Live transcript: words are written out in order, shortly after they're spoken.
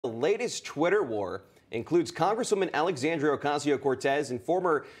The latest Twitter war includes Congresswoman Alexandria Ocasio-Cortez and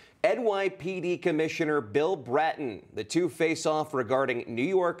former NYPD Commissioner Bill Bratton. The two face off regarding New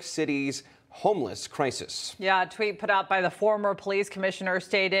York City's homeless crisis. Yeah, a tweet put out by the former police commissioner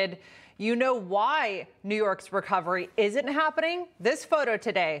stated, "You know why New York's recovery isn't happening? This photo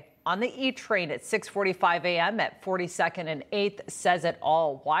today on the E train at 6:45 a.m. at 42nd and 8th says it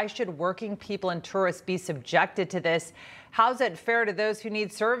all. Why should working people and tourists be subjected to this? How's it fair to those who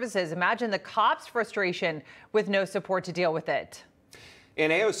need services? Imagine the cops' frustration with no support to deal with it."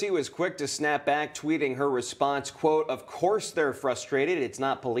 And AOC was quick to snap back, tweeting her response, quote, "Of course they're frustrated. It's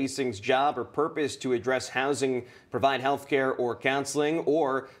not policing's job or purpose to address housing, provide health care or counseling,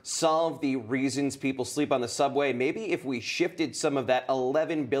 or solve the reasons people sleep on the subway. Maybe if we shifted some of that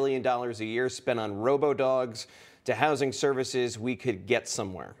 $11 billion a year spent on robo-dogs to housing services, we could get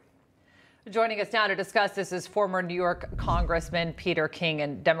somewhere." Joining us now to discuss this is former New York Congressman Peter King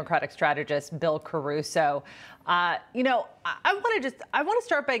and Democratic strategist Bill Caruso. I want to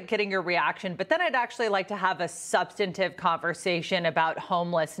start by getting your reaction, but then I'd actually like to have a substantive conversation about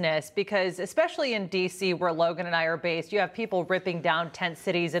homelessness, because especially in D.C., where Logan and I are based, you have people ripping down tent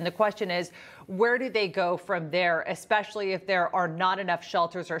cities. And the question is, where do they go from there, especially if there are not enough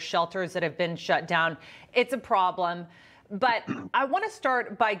shelters or shelters that have been shut down? It's a problem. But I want to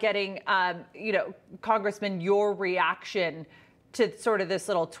start by getting, Congressman, your reaction to sort of this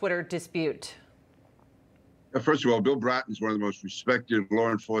little Twitter dispute. First of all, Bill Bratton is one of the most respected law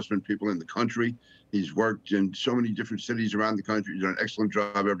enforcement people in the country. He's worked in so many different cities around the country. He's done an excellent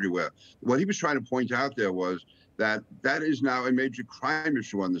job everywhere. What he was trying to point out there was that is now a major crime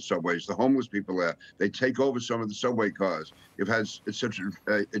issue on the subways. The homeless people there, they take over some of the subway cars. It has such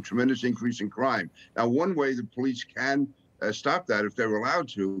a tremendous increase in crime. Now, one way the police can stop that, if they were allowed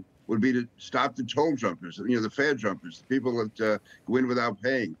to, would be to stop the toll jumpers, the fare jumpers, the people that go in without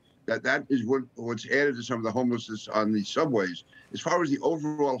paying. That is what's added to some of the homelessness on the subways. As far as the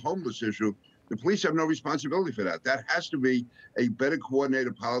overall homeless issue, the police have no responsibility for that. That has to be a better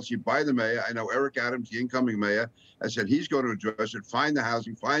coordinated policy by the mayor. I know Eric Adams, the incoming mayor, has said he's going to address it, find the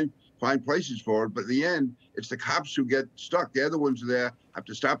housing, find places for it. But in the end, it's the cops who get stuck. They're the ones who have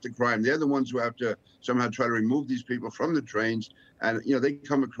to stop the crime. They're the ones who have to somehow try to remove these people from the trains. And, they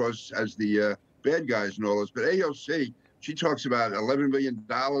come across as the bad guys and all this. But AOC, she talks about $11 million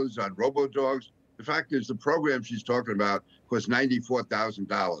on robo-dogs. The fact is, the program she's talking about costs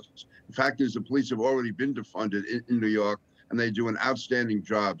 $94,000. The fact is, the police have already been defunded in New York, and they do an outstanding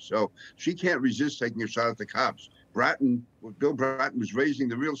job. So she can't resist taking a shot at the cops. Bill Bratton was raising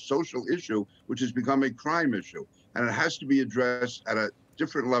the real social issue, which has become a crime issue. And it has to be addressed at a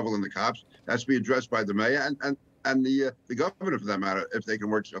different level than the cops. It has to be addressed by the mayor and the governor, for that matter, if they can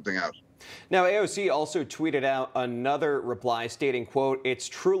work something out. Now, AOC also tweeted out another reply stating, quote, "It's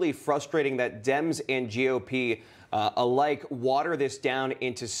truly frustrating that Dems and GOP alike water this down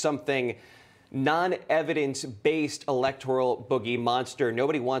into something non-evidence-based electoral boogie monster.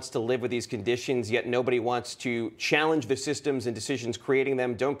 Nobody wants to live with these conditions, yet nobody wants to challenge the systems and decisions creating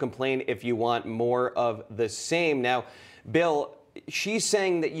them. Don't complain if you want more of the same." Now, Bill, she's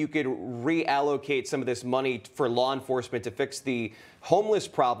saying that you could reallocate some of this money for law enforcement to fix the homeless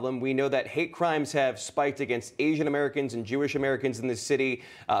problem. We know that hate crimes have spiked against Asian Americans and Jewish Americans in the city.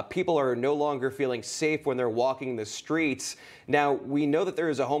 People are no longer feeling safe when they're walking the streets. Now, we know that there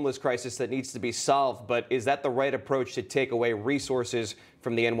is a homeless crisis that needs to be solved, but is that the right approach to take away resources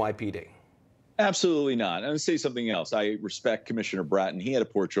from the NYPD? Absolutely not. And I'll say something else. I respect Commissioner Bratton. He had a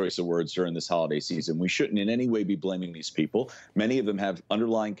poor choice of words during this holiday season. We shouldn't in any way be blaming these people. Many of them have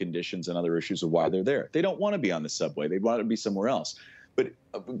underlying conditions and other issues of why they're there. They don't want to be on the subway. They want to be somewhere else. But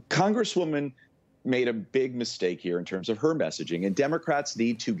Congresswoman made a big mistake here in terms of her messaging, and Democrats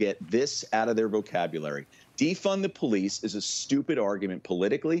need to get this out of their vocabulary. Defund the police is a stupid argument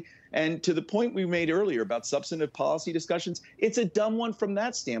politically. And to the point we made earlier about substantive policy discussions, it's a dumb one from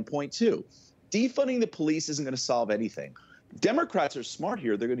that standpoint, too. Defunding the police isn't going to solve anything. Democrats are smart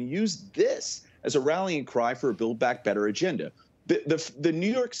here. They're going to use this as a rallying cry for a Build Back Better agenda. The New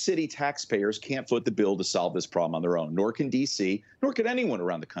York City taxpayers can't foot the bill to solve this problem on their own, nor can D.C., nor can anyone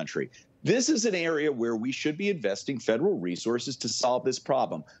around the country. This is an area where we should be investing federal resources to solve this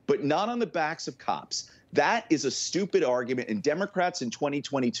problem, but not on the backs of cops. That is a stupid argument, and Democrats in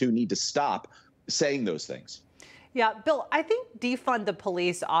 2022 need to stop saying those things. Yeah, Bill, I think defund the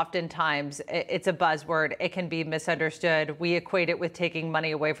police, oftentimes it's a buzzword. It can be misunderstood. We equate it with taking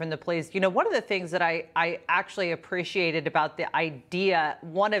money away from the police. One of the things that I actually appreciated about the idea,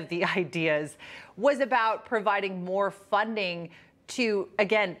 one of the ideas, was about providing more funding to,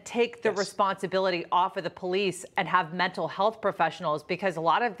 again, take the responsibility off of the police and have mental health professionals, because a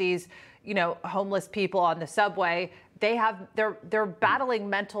lot of these, homeless people on the subway, they're battling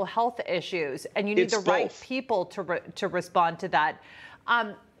mental health issues, and you need the right people to respond to that.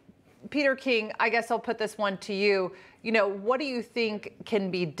 Peter King, I guess I'll put this one to you. What do you think can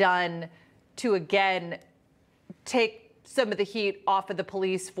be done to, again, take some of the heat off of the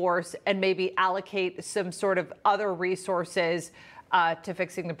police force and maybe allocate some sort of other resources to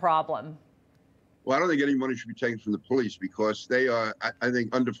fixing the problem? Well, I don't think any money should be taken from the police, because they are, I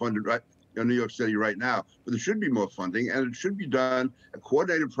think, underfunded right in New York City right now. But there should be more funding, and it should be done a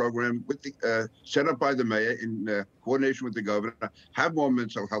coordinated program with the set up by the mayor in coordination with the governor. Have more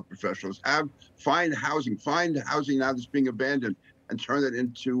mental health professionals. Find housing now that's being abandoned, and turn it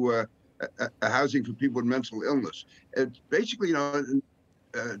into a housing for people with mental illness. It's basically,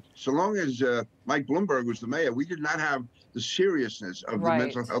 so long as Mike Bloomberg was the mayor, we did not have the seriousness of the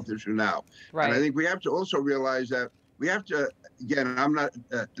mental health issue now. And I think we have to also realize that we have to, again, I'm not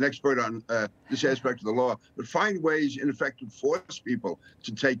an expert on this aspect of the law, but find ways, in effect, to force people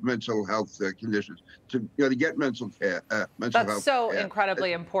to take mental health conditions, to get mental care. That's so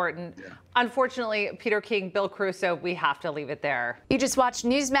incredibly important. Yeah. Unfortunately, Peter King, Bill Caruso, we have to leave it there. You just watched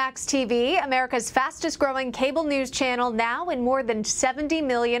Newsmax TV, America's fastest growing cable news channel, now in more than 70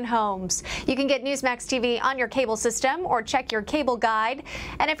 million homes. You can get Newsmax TV on your cable system or check your cable guide.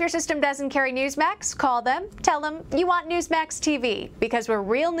 And if your system doesn't carry Newsmax, call them, tell them you want Newsmax TV, because we're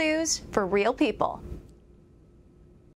real news for real people.